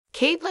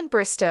Kaitlyn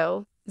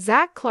Bristowe,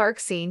 Zach Clark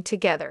seen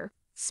together.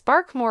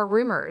 Spark more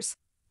rumors.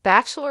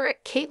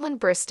 Bachelorette Kaitlyn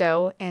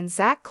Bristowe and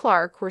Zach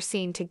Clark were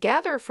seen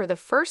together for the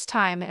first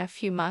time in a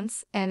few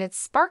months, and it's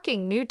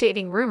sparking new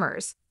dating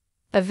rumors.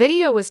 A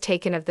video was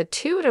taken of the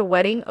two at a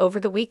wedding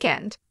over the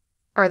weekend.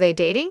 Are they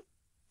dating?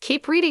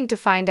 Keep reading to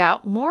find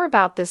out more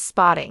about this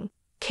spotting.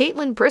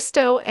 Kaitlyn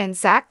Bristowe and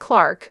Zach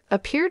Clark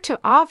appeared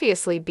to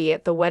obviously be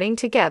at the wedding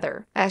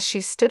together as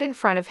she stood in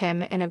front of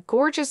him in a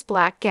gorgeous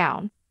black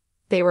gown.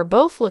 They were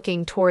both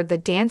looking toward the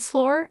dance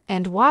floor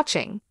and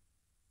watching.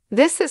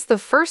 This is the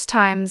first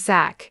time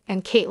Zach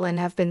and Kaitlyn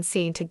have been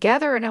seen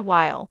together in a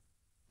while.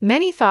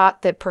 Many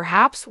thought that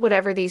perhaps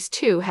whatever these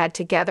two had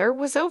together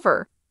was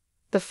over.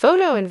 The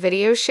photo and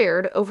video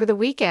shared over the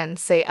weekend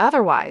say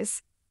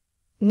otherwise.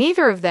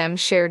 Neither of them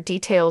shared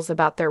details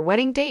about their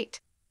wedding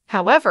date.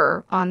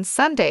 However, on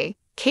Sunday,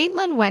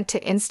 Kaitlyn went to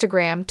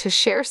Instagram to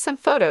share some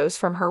photos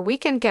from her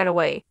weekend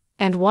getaway,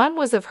 and one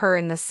was of her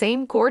in the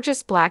same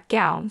gorgeous black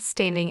gown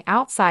standing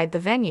outside the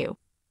venue.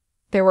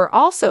 There were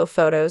also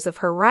photos of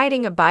her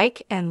riding a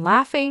bike and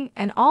laughing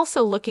and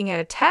also looking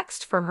at a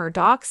text from her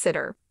dog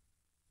sitter.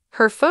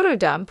 Her photo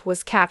dump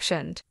was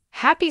captioned,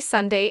 "Happy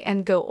Sunday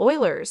and go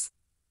Oilers."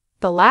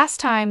 The last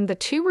time the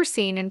two were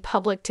seen in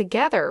public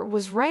together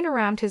was right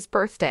around his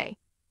birthday.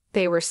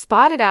 They were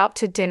spotted out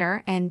to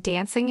dinner and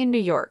dancing in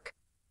New York.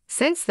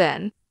 Since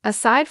then,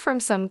 aside from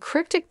some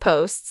cryptic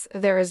posts,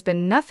 there has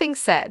been nothing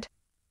said.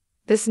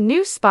 This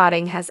new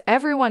spotting has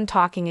everyone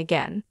talking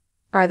again.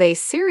 Are they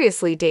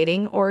seriously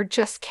dating or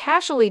just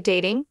casually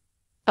dating?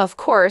 Of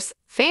course,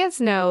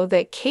 fans know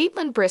that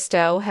Kaitlyn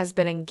Bristowe has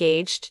been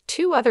engaged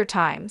 2 other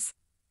times.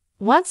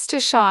 Once to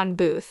Shawn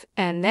Booth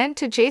and then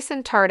to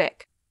Jason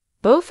Tartick.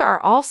 Both are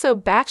also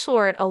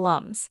Bachelorette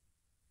alums.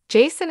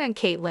 Jason and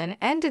Kaitlyn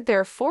ended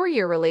their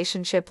 4-year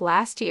relationship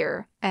last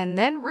year, and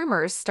then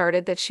rumors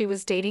started that she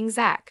was dating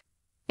Zach.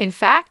 In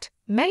fact,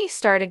 many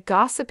started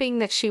gossiping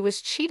that she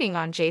was cheating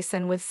on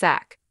Jason with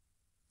Zach.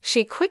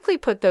 She quickly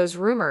put those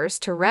rumors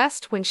to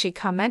rest when she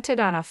commented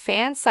on a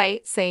fan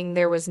site saying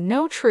there was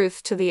no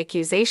truth to the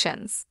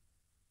accusations.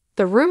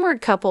 The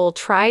rumored couple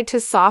tried to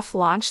soft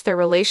launch their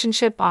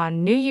relationship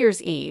on New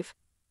Year's Eve.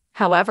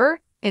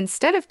 However,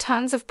 instead of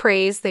tons of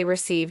praise, they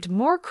received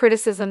more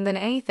criticism than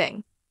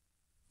anything.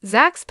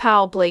 Zach's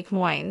pal Blake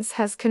Moynes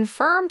has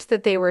confirmed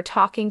that they were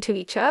talking to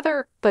each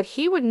other, but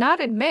he would not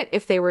admit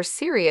if they were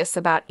serious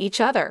about each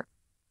other.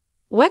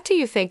 What do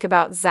you think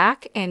about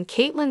Zach and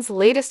Kaitlyn's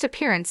latest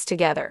appearance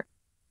together?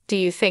 Do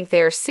you think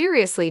they are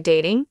seriously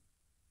dating?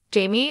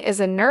 Jamie is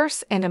a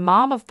nurse and a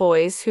mom of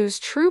boys whose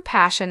true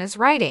passion is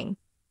writing.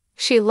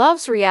 She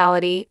loves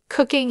reality,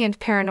 cooking, and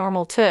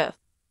paranormal too.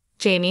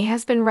 Jamie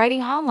has been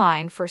writing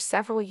online for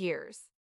several years.